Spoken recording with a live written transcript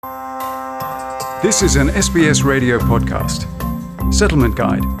This is an SBS radio podcast. Settlement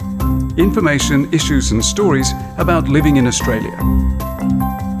Guide. Information, issues and stories about living in Australia.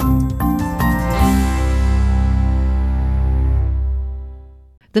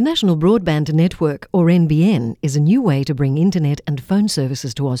 The National Broadband Network, or NBN, is a new way to bring internet and phone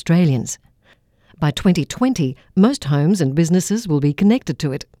services to Australians. By 2020, most homes and businesses will be connected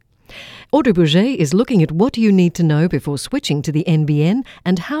to it. Audrey Bourget is looking at what you need to know before switching to the NBN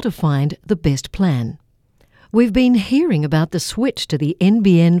and how to find the best plan. We've been hearing about the switch to the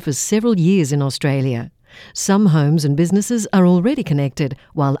NBN for several years in Australia. Some homes and businesses are already connected,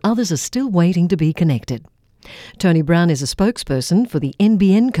 while others are still waiting to be connected. Tony Brown is a spokesperson for the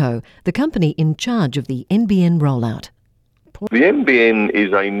NBN Co, the company in charge of the NBN rollout. The NBN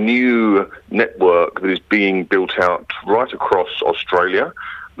is a new network that is being built out right across Australia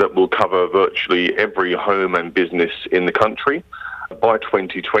that will cover virtually every home and business in the country. By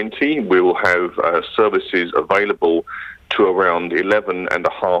 2020, we will have services available to around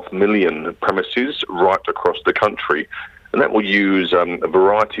 11.5 million premises right across the country. And that will use a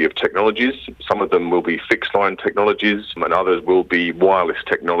variety of technologies. Some of them will be fixed line technologies and others will be wireless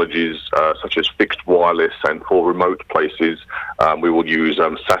technologies such as fixed wireless, and for remote places we will use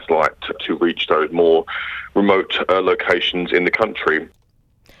satellite to reach those more remote locations in the country.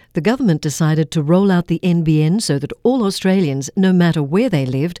 The government decided to roll out the NBN so that all Australians, no matter where they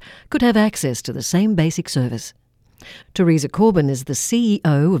lived, could have access to the same basic service. Teresa Corbin is the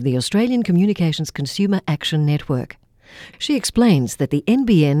CEO of the Australian Communications Consumer Action Network. She explains that the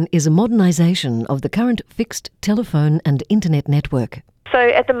NBN is a modernisation of the current fixed telephone and internet network. So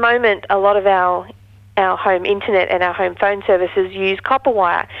at the moment, a lot of our home internet and our home phone services use copper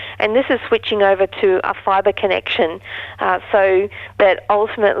wire, and this is switching over to a fibre connection so that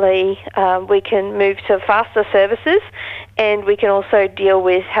ultimately we can move to faster services, and we can also deal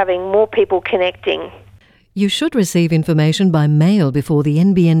with having more people connecting. You should receive information by mail before the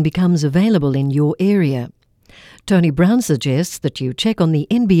NBN becomes available in your area. Tony Brown suggests that you check on the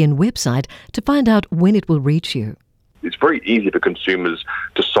NBN website to find out when it will reach you. It's very easy for consumers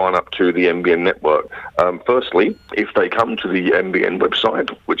to sign up to the NBN network. Firstly, if they come to the NBN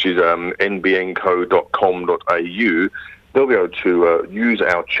website, which is nbnco.com.au, they'll be able to use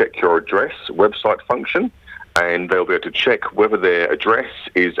our Check Your Address website function, and they'll be able to check whether their address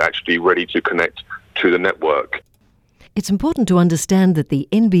is actually ready to connect to the network. It's important to understand that the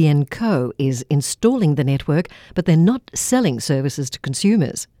NBN Co is installing the network, but they're not selling services to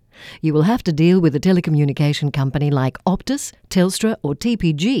consumers. You will have to deal with a telecommunication company like Optus, Telstra or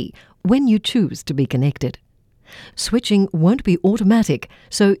TPG when you choose to be connected. Switching won't be automatic,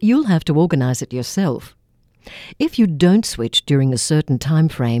 so you'll have to organise it yourself. If you don't switch during a certain time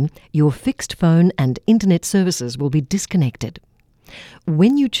frame, your fixed phone and internet services will be disconnected.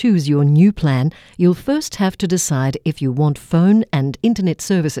 When you choose your new plan, you'll first have to decide if you want phone and internet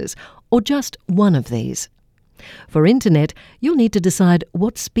services or just one of these. For internet, you'll need to decide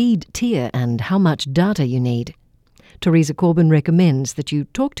what speed tier and how much data you need. Teresa Corbin recommends that you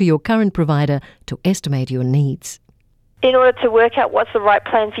talk to your current provider to estimate your needs. In order to work out what's the right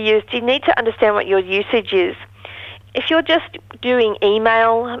plan for you, you need to understand what your usage is. If you're just doing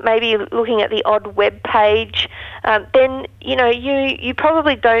email, maybe looking at the odd web page, then you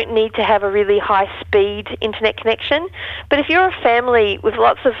probably don't need to have a really high-speed internet connection. But if you're a family with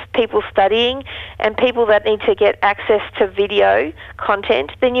lots of people studying and people that need to get access to video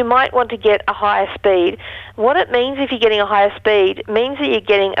content, then you might want to get a higher speed. What it means if you're getting a higher speed means that you're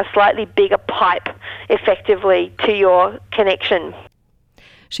getting a slightly bigger pipe, effectively, to your connection.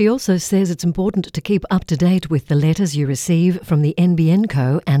 She also says it's important to keep up to date with the letters you receive from the NBN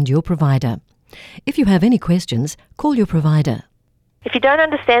Co and your provider. If you have any questions, call your provider. If you don't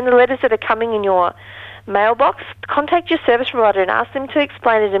understand the letters that are coming in your mailbox, contact your service provider and ask them to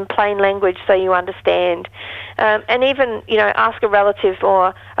explain it in plain language so you understand. And even, ask a relative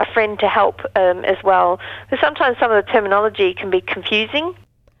or a friend to help as well. Because sometimes some of the terminology can be confusing.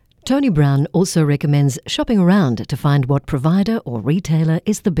 Tony Brown also recommends shopping around to find what provider or retailer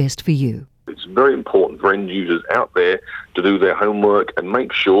is the best for you. It's very important for end users out there to do their homework and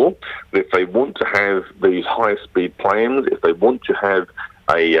make sure that if they want to have these high-speed plans, if they want to have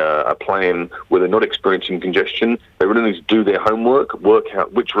a plan where they're not experiencing congestion, they really need to do their homework, work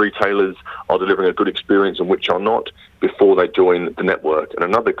out which retailers are delivering a good experience and which are not before they join the network. And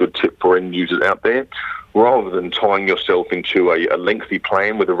another good tip for end users out there, rather than tying yourself into a lengthy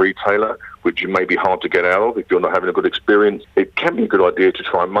plan with a retailer, which may be hard to get out of if you're not having a good experience, it can be a good idea to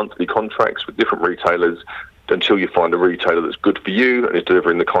try monthly contracts with different retailers until you find a retailer that's good for you and is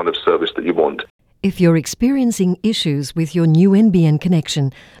delivering the kind of service that you want. If you're experiencing issues with your new NBN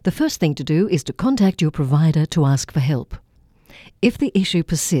connection, the first thing to do is to contact your provider to ask for help. If the issue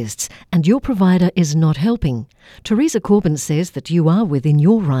persists and your provider is not helping, Teresa Corbin says that you are within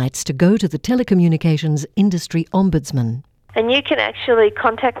your rights to go to the Telecommunications Industry Ombudsman. And you can actually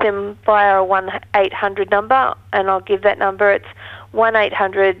contact them via a 1-800 number, and I'll give that number. It's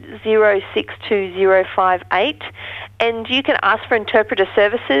 1-800-062-058. And you can ask for interpreter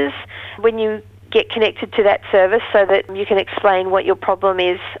services when you get connected to that service so that you can explain what your problem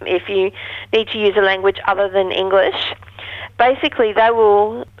is if you need to use a language other than English. Basically, they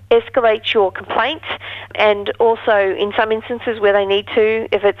will escalate your complaint, and also in some instances where they need to,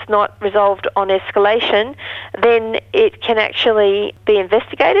 if it's not resolved on escalation, then it can actually be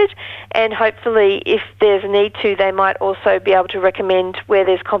investigated, and hopefully if there's a need to, they might also be able to recommend where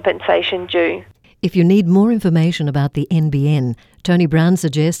there's compensation due. If you need more information about the NBN, Tony Brown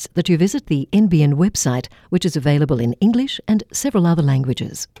suggests that you visit the NBN website, which is available in English and several other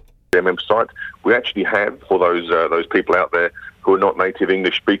languages. Their website, we actually have, for those people out there who are not native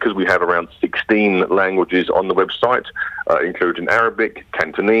English speakers, we have around 16 languages on the website, including Arabic,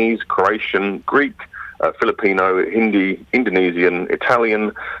 Cantonese, Croatian, Greek, Filipino, Hindi, Indonesian,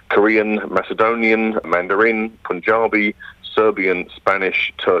 Italian, Korean, Macedonian, Mandarin, Punjabi, Serbian,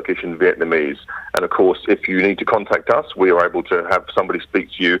 Spanish, Turkish and Vietnamese. And of course, if you need to contact us, we are able to have somebody speak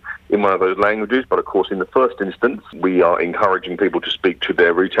to you in one of those languages. But of course, in the first instance, we are encouraging people to speak to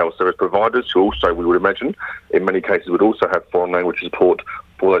their retail service providers, who also, we would imagine, in many cases would also have foreign language support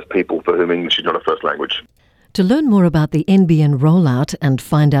for those people for whom English is not a first language. To learn more about the NBN rollout and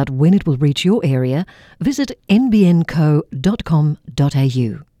find out when it will reach your area, visit nbnco.com.au.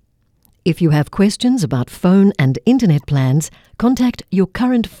 If you have questions about phone and internet plans, contact your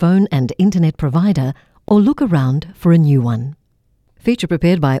current phone and internet provider or look around for a new one. Feature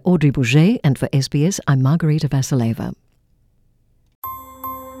prepared by Audrey Bouget, and for SBS, I'm Margarita Vasileva.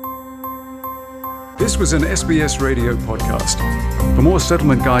 This was an SBS radio podcast. For more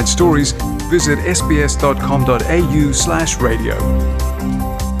Settlement Guide stories, visit sbs.com.au/radio.